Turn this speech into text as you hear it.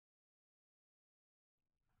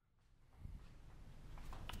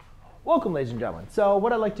Welcome, ladies and gentlemen. So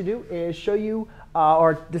what I'd like to do is show you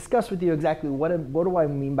or discuss with you exactly what do I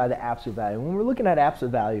mean by the absolute value. When we're looking at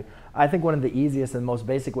absolute value, I think one of the easiest and most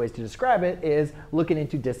basic ways to describe it is looking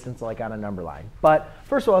into distance like on a number line. But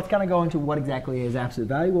first of all, let's kind of go into what exactly is absolute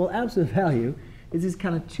value. Well, absolute value is these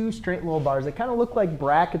kind of two straight little bars that kind of look like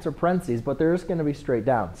brackets or parentheses, but they're just going to be straight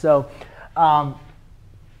down. So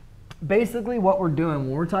basically what we're doing when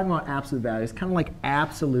we're talking about absolute value is kind of like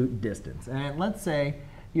absolute distance. And let's say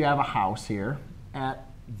you have a house here at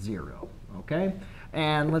 0, okay?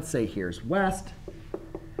 And let's say here's west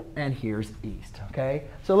and here's east, okay?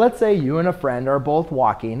 So let's say you and a friend are both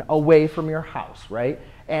walking away from your house, right?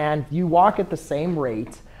 And you walk at the same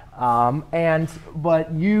rate, well,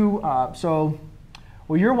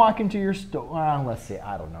 you're walking to your store, let's see,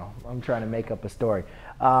 I don't know. I'm trying to make up a story.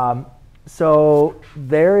 So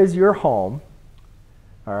there is your home,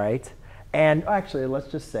 all right? And actually, let's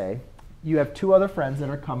just say you have two other friends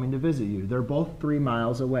that are coming to visit you. They're both 3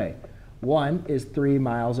 miles away. One is 3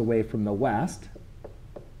 miles away from the west,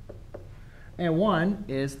 and one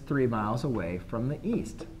is 3 miles away from the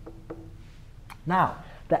east. Now,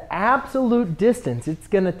 the absolute distance it's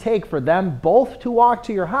going to take for them both to walk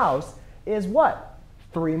to your house is what?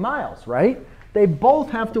 3 miles, right? They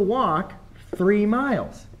both have to walk 3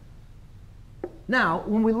 miles. Now,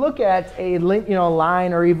 when we look at a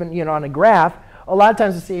line or even on a graph, a lot of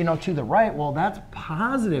times we see to the right, well, that's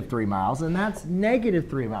positive 3 miles and that's negative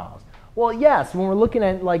 3 miles. Well, yes, when we're looking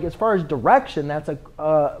at as far as direction, that's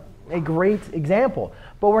a great example.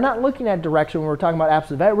 But we're not looking at direction when we're talking about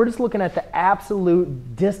absolute value. We're just looking at the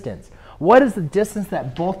absolute distance. What is the distance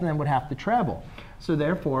that both of them would have to travel? So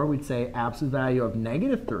therefore, we'd say absolute value of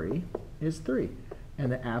negative 3 is 3.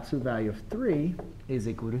 And the absolute value of 3 is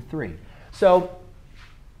equal to 3. So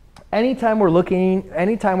anytime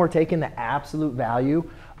we're taking the absolute value,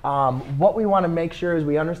 what we want to make sure is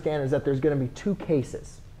we understand is that there's going to be two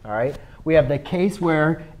cases. All right? We have the case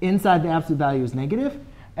where inside the absolute value is negative,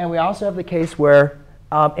 and we also have the case where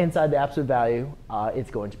inside the absolute value it's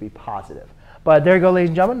going to be positive. But there you go,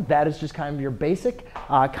 ladies and gentlemen. That is just kind of your basic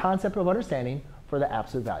concept of understanding for the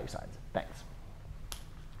absolute value signs.